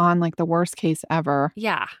already were on like the worst case ever.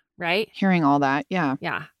 Yeah, right? Hearing all that. Yeah.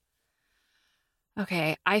 Yeah.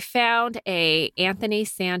 Okay, I found a Anthony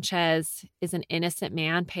Sanchez is an innocent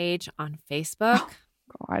man page on Facebook.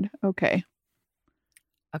 Oh, God. Okay.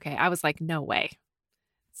 Okay, I was like, no way.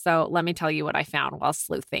 So let me tell you what I found while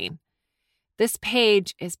sleuthing. This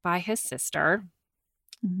page is by his sister.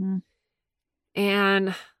 Mm-hmm.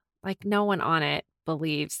 And like no one on it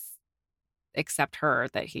believes except her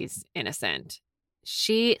that he's innocent.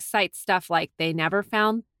 She cites stuff like they never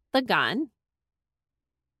found the gun,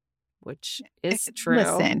 which is true.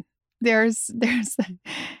 Listen, there's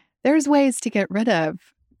ways to get rid of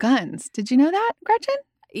guns. Did you know that, Gretchen?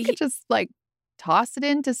 You could just like toss it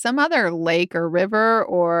into some other lake or river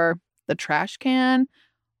or the trash can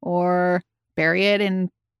or bury it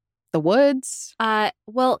in the woods.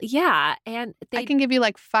 Well, yeah. And I can give you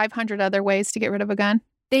like 500 other ways to get rid of a gun.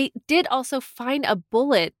 They did also find a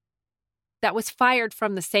bullet that was fired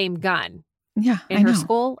from the same gun in her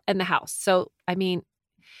school and the house. So, I mean,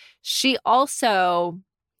 she also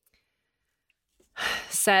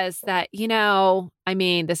says that,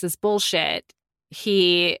 this is bullshit.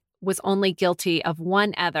 He was only guilty of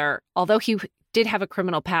one other, although he did have a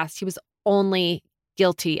criminal past, he was only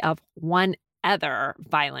guilty of one other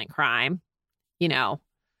violent crime,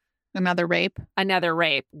 Another rape.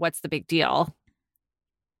 What's the big deal?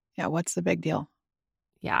 Yeah, what's the big deal?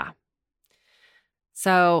 Yeah.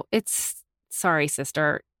 So sorry,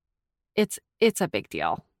 sister. It's a big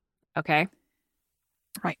deal. Okay.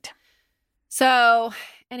 Right. So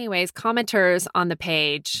anyways, commenters on the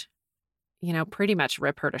page, pretty much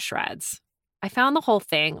rip her to shreds. I found the whole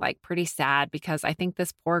thing like pretty sad because I think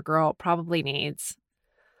this poor girl probably needs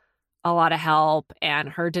a lot of help and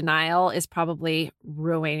her denial is probably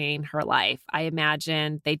ruining her life. I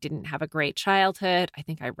imagine they didn't have a great childhood. I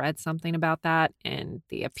think I read something about that in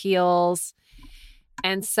the appeals.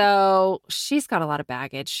 And so she's got a lot of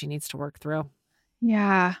baggage she needs to work through.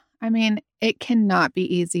 Yeah. I mean, it cannot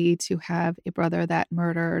be easy to have a brother that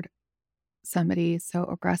murdered somebody so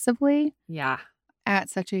aggressively. Yeah. At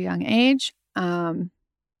such a young age. And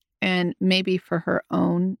maybe for her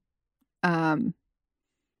own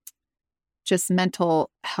just mental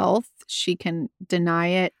health, she can deny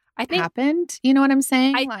it happened. You know what I'm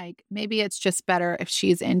saying? Like maybe it's just better if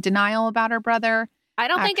she's in denial about her brother. I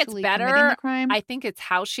don't think it's better. I think it's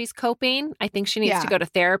how she's coping. I think she needs to go to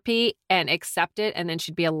therapy and accept it, and then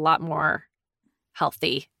she'd be a lot more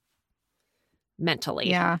healthy mentally.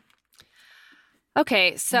 Yeah.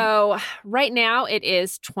 Okay, so right now it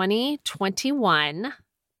is 2021,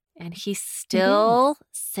 and he still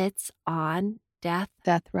sits on death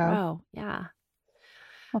row. Yeah.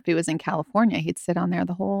 Well, if he was in California, he'd sit on there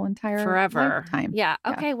the whole entire forever lifetime. Yeah.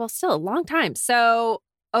 Okay. Well, still a long time. So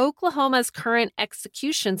Oklahoma's current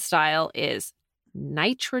execution style is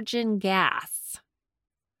nitrogen gas.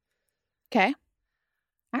 Okay.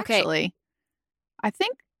 Actually, I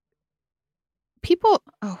think people...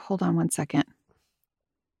 Oh, hold on one second.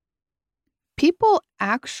 People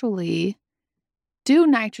actually do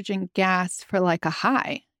nitrogen gas for like a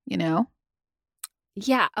high,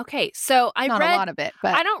 Yeah. Okay. So I read a lot of it,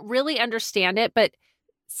 but I don't really understand it, but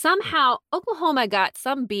somehow Oklahoma got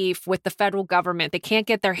some beef with the federal government. They can't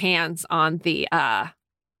get their hands on the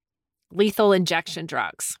lethal injection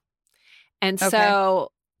drugs. And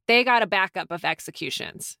so they got a backup of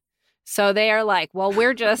executions. So they are like, well,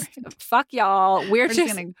 we're just fuck y'all. We're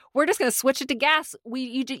just gonna switch it to gas.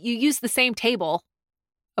 You use the same table,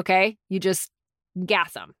 okay? You just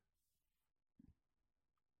gas them,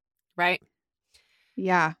 right?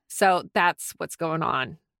 Yeah. So that's what's going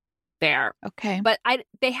on there. Okay. But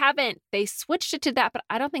they switched it to that, but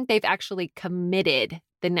I don't think they've actually committed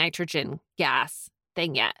the nitrogen gas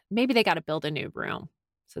thing yet. Maybe they got to build a new room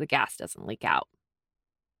so the gas doesn't leak out.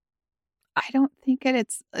 I don't think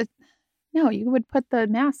it's No, you would put the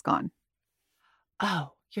mask on.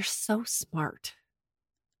 Oh, you're so smart.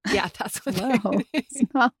 Yeah, that's what Hello. they It's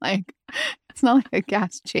not like a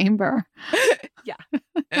gas chamber.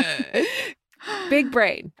 Big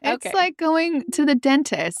brain. It's Okay. like going to the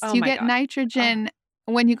dentist. Oh You my get God. nitrogen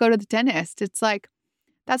when you go to the dentist. It's like,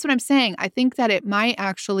 that's what I'm saying. I think that it might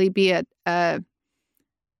actually be a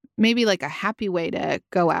maybe like a happy way to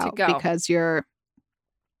go out go. because you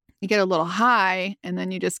get a little high and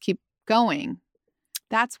then you just keep going.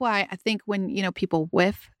 That's why I think when, people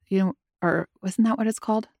whiff, or wasn't that what it's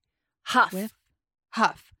called? Huff. Whiff?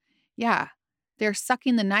 Huff. Yeah. They're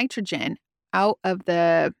sucking the nitrogen out of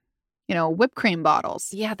the, whipped cream bottles.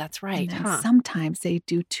 Yeah, that's right. And then sometimes they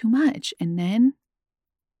do too much and then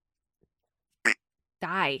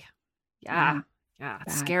Die. Yeah. It's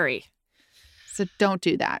bad. scary. So don't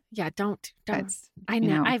do that. Yeah, don't. That's, I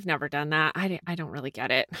know. I've never done that. I don't really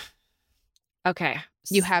get it. Okay.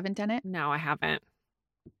 You haven't done it? No, I haven't.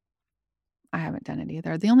 I haven't done it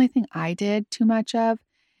either. The only thing I did too much of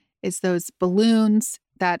is those balloons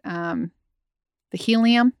that the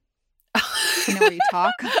helium, where you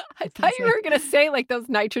talk. I thought you were going to say like those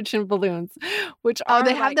nitrogen balloons, which are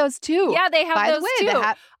they have those too. Yeah, they have By those the way, too.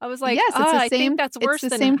 I was like, yes, it's the I same- think that's it's worse the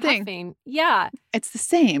than same thing. huffing. Yeah. It's the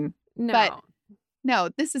same. No. But no,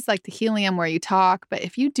 this is like the helium where you talk. But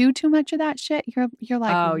if you do too much of that shit, you're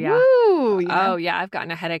like, Oh, yeah. woo. Oh yeah, I've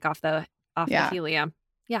gotten a headache off the Yeah. helium.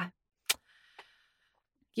 Yeah.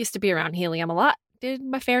 Used to be around helium a lot. Did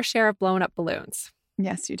my fair share of blowing up balloons.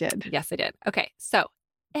 Yes, you did. Yes, I did. Okay. So,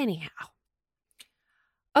 anyhow.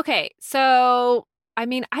 Okay. So, I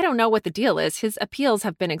mean, I don't know what the deal is. His appeals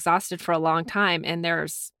have been exhausted for a long time and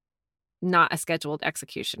there's not a scheduled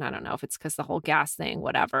execution. I don't know if it's because the whole gas thing,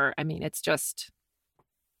 whatever. I mean, it's just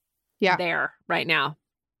there right now.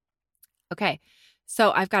 Okay.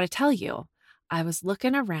 So, I've got to tell you, I was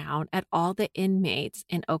looking around at all the inmates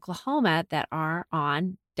in Oklahoma that are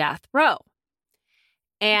on death row.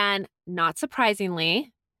 And not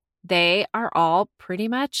surprisingly, they are all pretty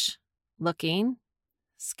much looking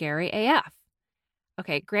scary AF.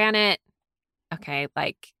 Okay, granted,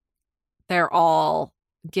 like they're all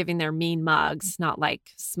giving their mean mugs, not like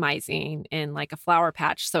smizing in like a flower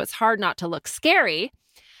patch. So it's hard not to look scary.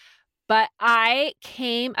 But I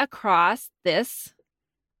came across this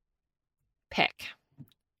pic.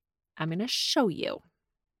 I'm going to show you.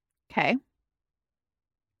 Okay.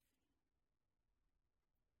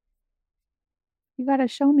 You got to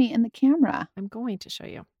show me in the camera. I'm going to show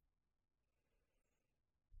you.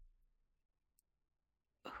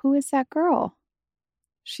 Who is that girl?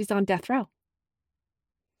 She's on death row.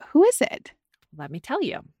 Who is it? Let me tell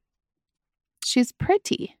you. She's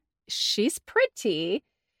pretty. She's pretty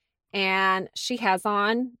and she has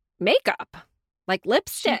on makeup, like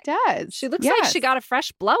lipstick. She does. She looks like she got a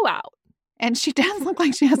fresh blowout. And she does look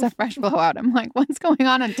like she has a fresh blowout. I'm like, what's going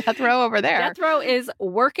on death row over there? Death row is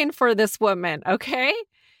working for this woman, okay?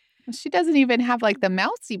 She doesn't even have like the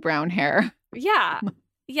mousy brown hair. Yeah.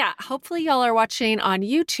 Yeah. Hopefully y'all are watching on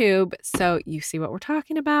YouTube so you see what we're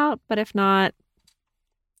talking about. But if not,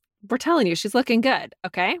 we're telling you she's looking good,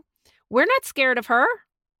 okay? We're not scared of her.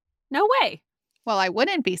 No way. Well, I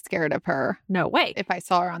wouldn't be scared of her. No way. If I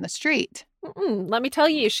saw her on the street. Let me tell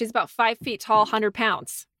you, she's about 5 feet tall, 100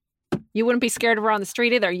 pounds. You wouldn't be scared of her on the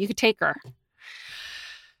street either. You could take her.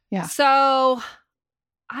 Yeah. So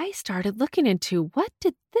I started looking into what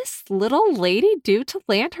did this little lady do to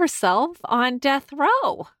land herself on death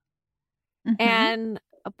row? Mhm. And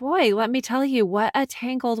boy, let me tell you what a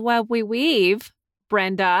tangled web we weave.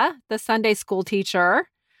 Brenda, the Sunday school teacher.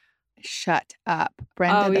 Shut up.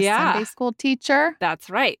 Brenda, the yeah. Sunday school teacher. That's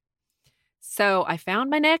right. So I found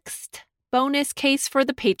my next bonus case for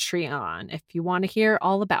the Patreon if you want to hear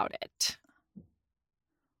all about it.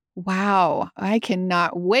 Wow. I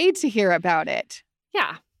cannot wait to hear about it.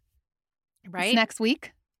 Yeah. Right? It's next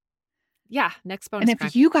week. Yeah. Next bonus. And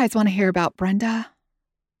if you guys want to hear about Brenda,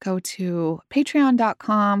 go to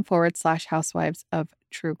patreon.com/housewives of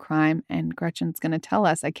true crime. And Gretchen's going to tell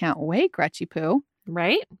us. I can't wait, Gretchy Poo.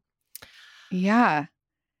 Right? Yeah.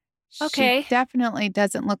 Okay. She definitely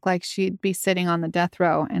doesn't look like she'd be sitting on the death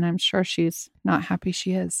row. And I'm sure she's not happy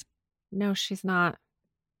she is. No, she's not.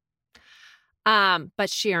 But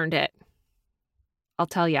she earned it. I'll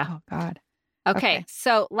tell you. Oh, God. Okay.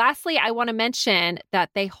 So lastly, I want to mention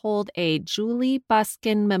that they hold a Julie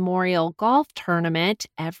Buskin Memorial Golf Tournament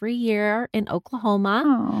every year in Oklahoma,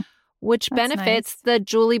 Oh, which that's benefits nice. the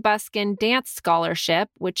Julie Buskin Dance Scholarship,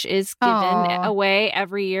 which is given Aw. away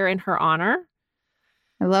every year in her honor.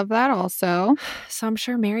 I love that also. So I'm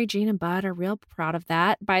sure Mary Jean and Bud are real proud of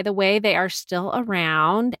that. By the way, they are still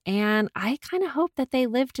around, and I kind of hope that they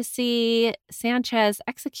live to see Sanchez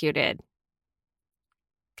executed.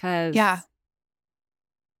 Because, Yeah.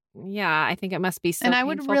 I think it must be so And I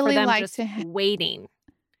would painful really for them like just to waiting.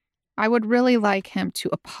 I would really like him to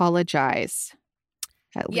apologize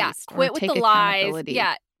at least. or Quit with take the lies. accountability.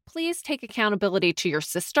 Yeah, please take accountability to your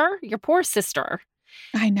sister, your poor sister,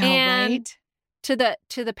 I know, and right? to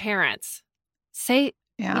the parents. Say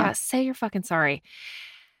say you're fucking sorry.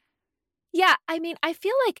 Yeah, I mean, I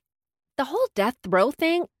feel like the whole death row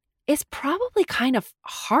thing is probably kind of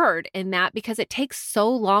hard in that because it takes so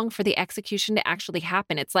long for the execution to actually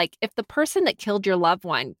happen. It's like if the person that killed your loved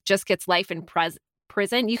one just gets life in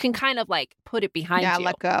prison, you can kind of like put it behind you.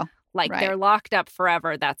 let go. Like Right. they're locked up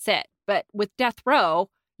forever. That's it. But with death row,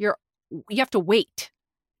 you have to wait.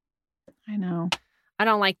 I know. I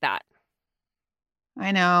don't like that.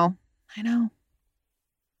 I know.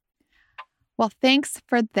 Well, thanks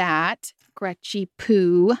for that, Gretchy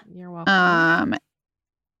Poo. You're welcome.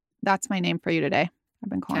 That's my name for you today. I've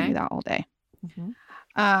been calling Okay. you that all day.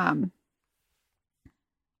 Mhm.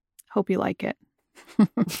 Hope you like it.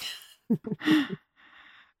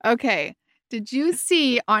 Okay. Did you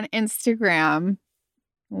see on Instagram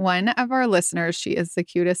one of our listeners? She is the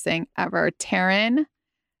cutest thing ever. Taryn.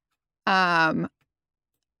 I'm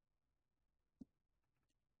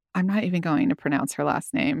not even going to pronounce her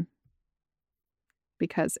last name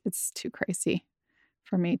because it's too crazy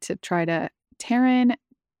for me to try to. Taryn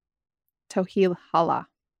Tohihala.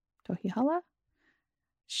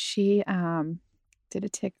 She did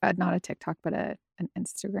not a TikTok, but an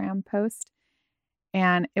Instagram post.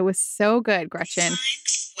 And it was so good, Gretchen.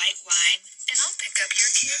 White wine, and I'll pick up your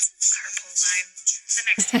kids in the carpool line. The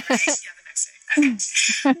next day, right? Yeah, the next day.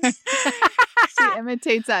 Okay. She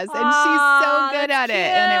imitates us, and she's so good at that's it.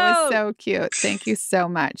 And it was cute. so cute. Thank you so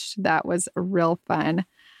much. That was real fun.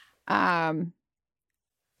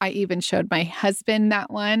 I even showed my husband that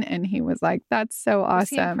one, and he was like, "That's so Was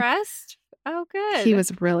he awesome." impressed? Oh, good. He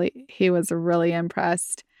was really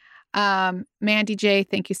impressed. Mandy J,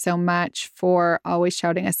 thank you so much for always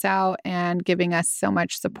shouting us out and giving us so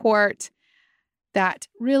much support. That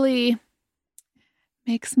really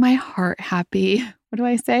makes my heart happy. What do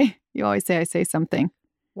I say? You always say I say something.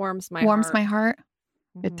 Warms my Warms heart. my heart.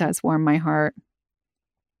 It Mhm. does warm my heart.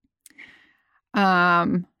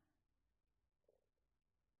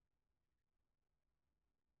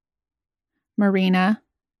 Marina,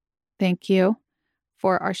 thank you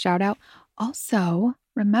for our shout out. Also,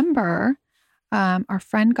 remember, our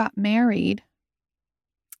friend got married.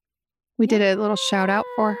 We did a little shout out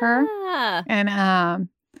for her, Yeah.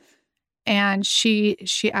 and she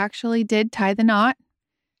actually did tie the knot.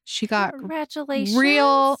 She got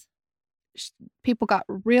Congratulations. people got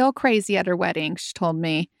real crazy at her wedding. She told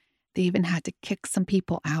me they even had to kick some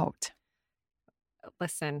people out.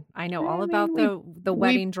 Listen, I know all I about mean, the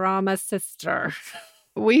wedding drama, sister.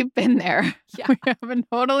 We've been there. Yeah. We have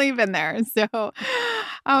totally been there. So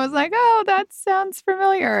I was like, oh, that sounds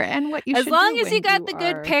familiar. And what you As should long do as you when got the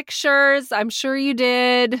good are- pictures, I'm sure you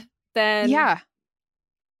did, then, Yeah.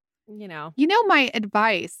 you know, You know, my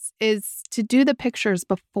advice is to do the pictures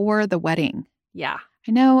before the wedding. yeah.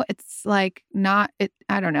 I know it's like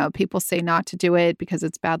I don't know. People say not to do it because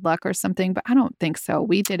it's bad luck or something, but I don't think so.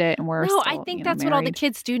 We did it and we're No, still, I think that's what all the married.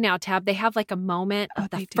 kids do now, Tab. They have like a moment Oh, of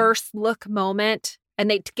the they do. first look moment and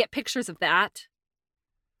they get pictures of that.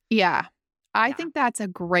 Yeah. I Yeah. think that's a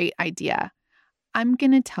great idea. I'm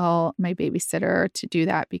going to tell my babysitter to do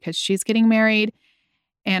that because she's getting married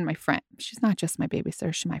and my friend. She's not just my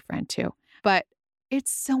babysitter, she's my friend too. But it's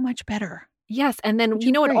so much better. Yes. And then, Would you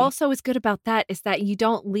you know, what agree? also is good about that is that you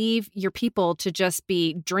don't leave your people to just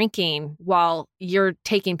be drinking while you're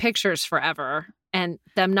taking pictures forever and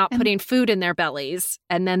them not And- putting food in their bellies.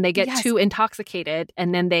 And then they get Yes. too intoxicated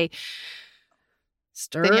and then they Then you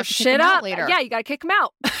stir have to kick shit them out up. later. Yeah, you got to kick them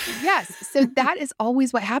out. Yes. So that is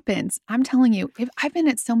always what happens. I'm telling you, if I've been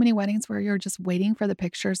at so many weddings where you're just waiting for the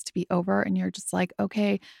pictures to be over and you're just like,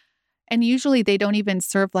 okay. And usually they don't even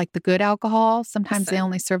serve like the good alcohol. Sometimes they Listen.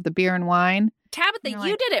 only serve the beer and wine. Tabitha, You're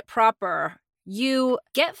you like- did it proper. You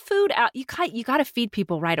get food out. You got to feed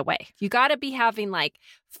people right away. You got to be having like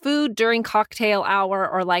food during cocktail hour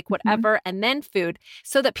or like whatever, and then food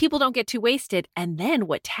so that people don't get too wasted. And then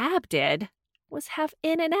what Tab did was have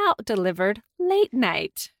In-N-Out delivered late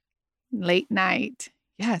night. Late night.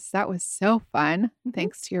 Yes, that was so fun. Mhm.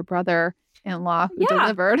 Thanks to your brother-in-law who Yeah.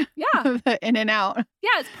 delivered Yeah. the In-N-Out.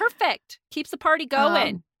 Yeah, it's perfect. Keeps the party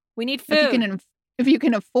going. We need food. If you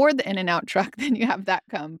can afford the In-N-Out truck, then you have that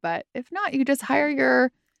come. But if not, you just hire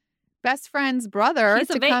your best friend's brother He's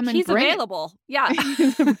to come and he's bring available. Yeah.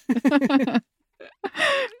 it.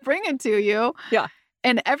 Bring it to you. Yeah.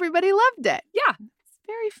 And everybody loved it. Yeah. It's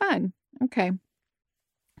very fun. Okay.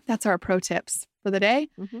 That's our pro tips for the day.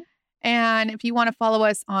 Mhm. And if you want to follow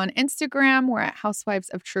us on Instagram, we're at Housewives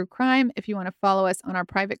of True Crime. If you want to follow us on our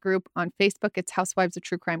private group on Facebook, it's Housewives of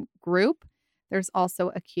True Crime Group. There's also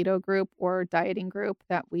a keto group or dieting group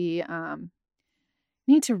that we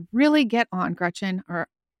need to really get on, Gretchen. Or,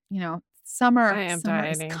 summer is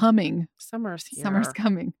dieting. coming. Summer's here. Summer's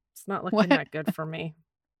coming. It's not looking What? that good for me.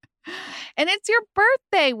 And it's your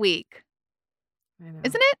birthday week, I know.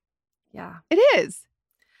 isn't it? Yeah. It is.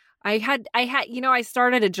 I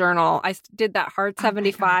started a journal. I did that Hard Oh my God,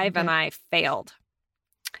 75 and okay. I failed.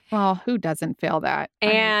 Well, who doesn't fail that?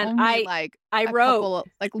 And only I a wrote, couple,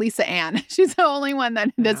 like Lisa Ann. She's the only one that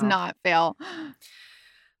does No. not fail.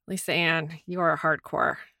 Lisa Ann, you are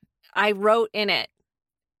hardcore. I wrote in it,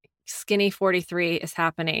 Skinny 43 is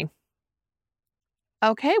happening.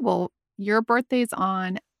 Okay, well, your birthday's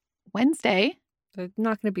on Wednesday. I'm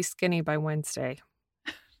not going to be skinny by Wednesday.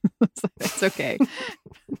 That's okay.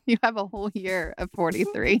 You have a whole year of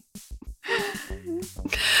 43.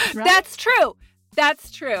 Right? That's true. That's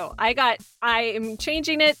true. I am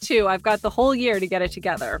changing it too. I've got the whole year to get it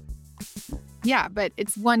together. Yeah, but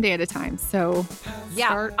it's one day at a time. So Yeah,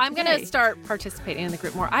 start I'm going to today. start participating in the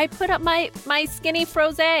group more. I put up my skinny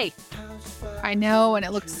froze. I know, and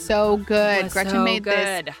it looks so good. Gretchen made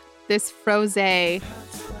this froze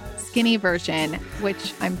skinny version,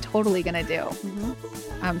 which I'm totally gonna do.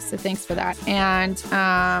 So thanks for that. And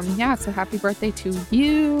so happy birthday to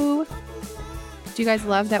you. Do you guys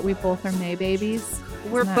love that we both are May babies?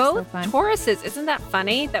 We're Isn't that so both fun? Tauruses. Isn't that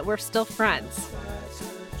funny that we're still friends?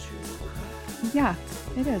 Yeah,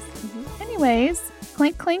 it is. Anyways,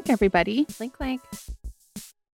 clink clink, everybody. Clink, clink.